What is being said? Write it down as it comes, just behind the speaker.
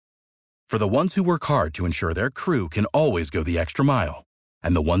For the ones who work hard to ensure their crew can always go the extra mile,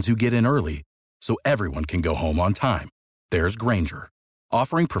 and the ones who get in early so everyone can go home on time, there's Grainger,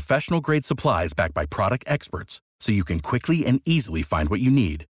 offering professional-grade supplies backed by product experts so you can quickly and easily find what you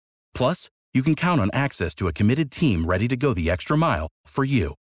need. Plus, you can count on access to a committed team ready to go the extra mile for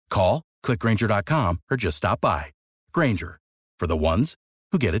you. Call, click Grainger.com, or just stop by. Grainger, for the ones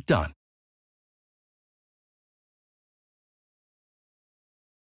who get it done.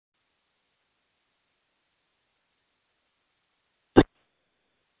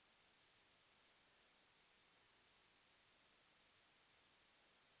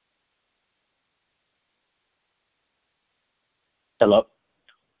 Hello.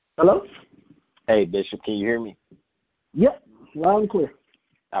 Hello? Hey, Bishop, can you hear me? Yep, loud and clear.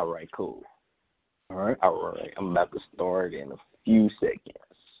 All right, cool. All right. I'm about to start in a few seconds.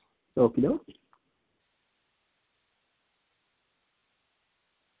 Okie doke.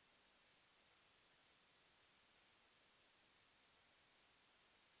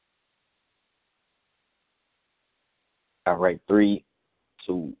 All right, 3,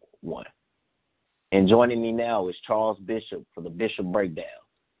 2, 1. And joining me now is Charles Bishop for the Bishop Breakdown.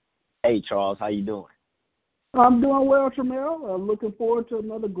 Hey, Charles, how you doing? I'm doing well, Tramel. Looking forward to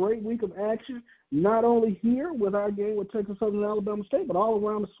another great week of action, not only here with our game with Texas Southern and Alabama State, but all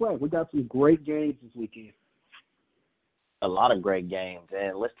around the SWAC. We got some great games this weekend. A lot of great games.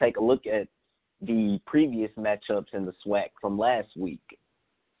 And let's take a look at the previous matchups in the SWAC from last week.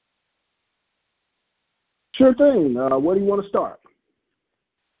 Sure thing. Where do you want to start?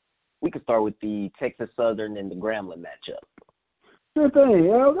 We could start with the Texas Southern and the Grambling matchup. Sure thing.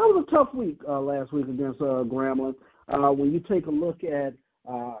 That was a tough week last week against Grambling. When you take a look at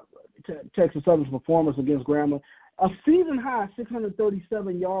Texas Southern's performance against Grambling, a season-high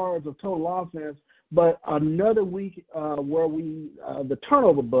 637 yards of total offense, but another week where the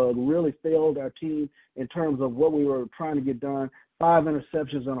turnover bug really failed our team in terms of what we were trying to get done. 5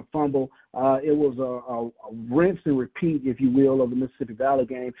 interceptions and a fumble. It was a rinse and repeat, if you will, of the Mississippi Valley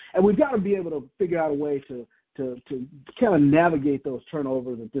game. And we've got to be able to figure out a way to kind of navigate those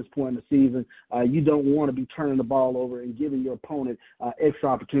turnovers at this point in the season. You don't want to be turning the ball over and giving your opponent extra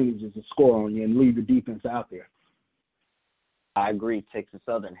opportunities to score on you and leave the defense out there. I agree. Texas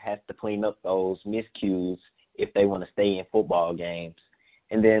Southern has to clean up those miscues if they want to stay in football games.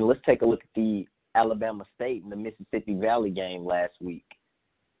 And then let's take a look at the Alabama State and the Mississippi Valley game last week.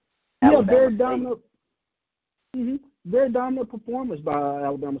 Yeah, very dominant. Very dominant performance by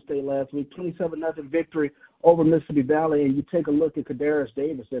Alabama State last week, 27-0 victory over Mississippi Valley. And you take a look at Kadarius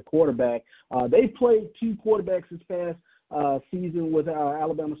Davis, their quarterback. They played 2 quarterbacks this past season with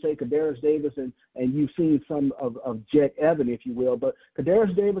Alabama State, Kadarius Davis, and you've seen some of Jet Evan, if you will. But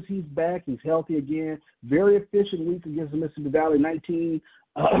Kadarius Davis, he's back. He's healthy again. Very efficient week against the Mississippi Valley, 19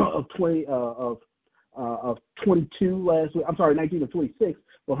 of 22 last week. I'm sorry, 19 of 26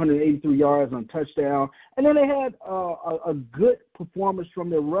 for 183 yards on touchdown. And then they had a good performance from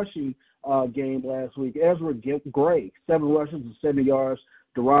their rushing game last week. Ezra Gray, 7 rushes and 70 yards.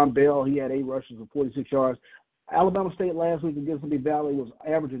 Deron Bell, he had 8 rushes and 46 yards. Alabama State last week against Mississippi Valley was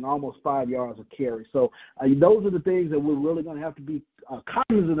averaging almost 5 yards a carry. So those are the things that we're really going to have to be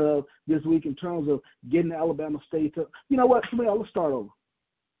cognizant of this week in terms of getting Alabama State to, you know what, Camille, let's start over.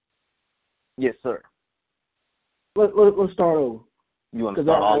 Yes, sir. Let's start over. You want to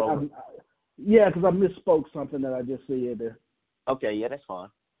start all over? Yeah, because I misspoke something that I just said there. Okay, yeah, that's fine.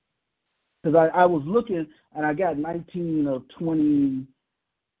 Because I was looking, and I got 19 of 20.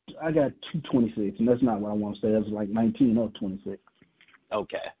 I got 226, and that's not what I want to say. That's like 19 of 26.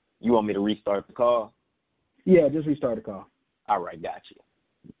 Okay. You want me to restart the call? Yeah, just restart the call. All right, got you.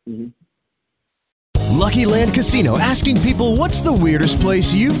 Mm-hmm. Lucky Land Casino, asking people, what's the weirdest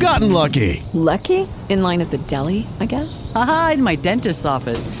place you've gotten lucky? Lucky? In line at the deli, I guess? Aha, in my dentist's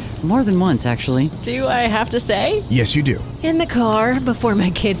office. More than once, actually. Do I have to say? Yes, you do. In the car before my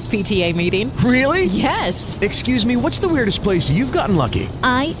kids' PTA meeting. Really? Yes. Excuse me, what's the weirdest place you've gotten lucky?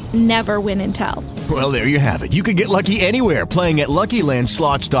 I never win and tell. Well, there you have it. You can get lucky anywhere, playing at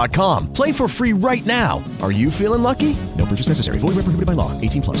LuckyLandSlots.com. Play for free right now. Are you feeling lucky? No purchase necessary. Void where prohibited by law.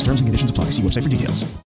 18+. Terms and conditions apply. See website for details.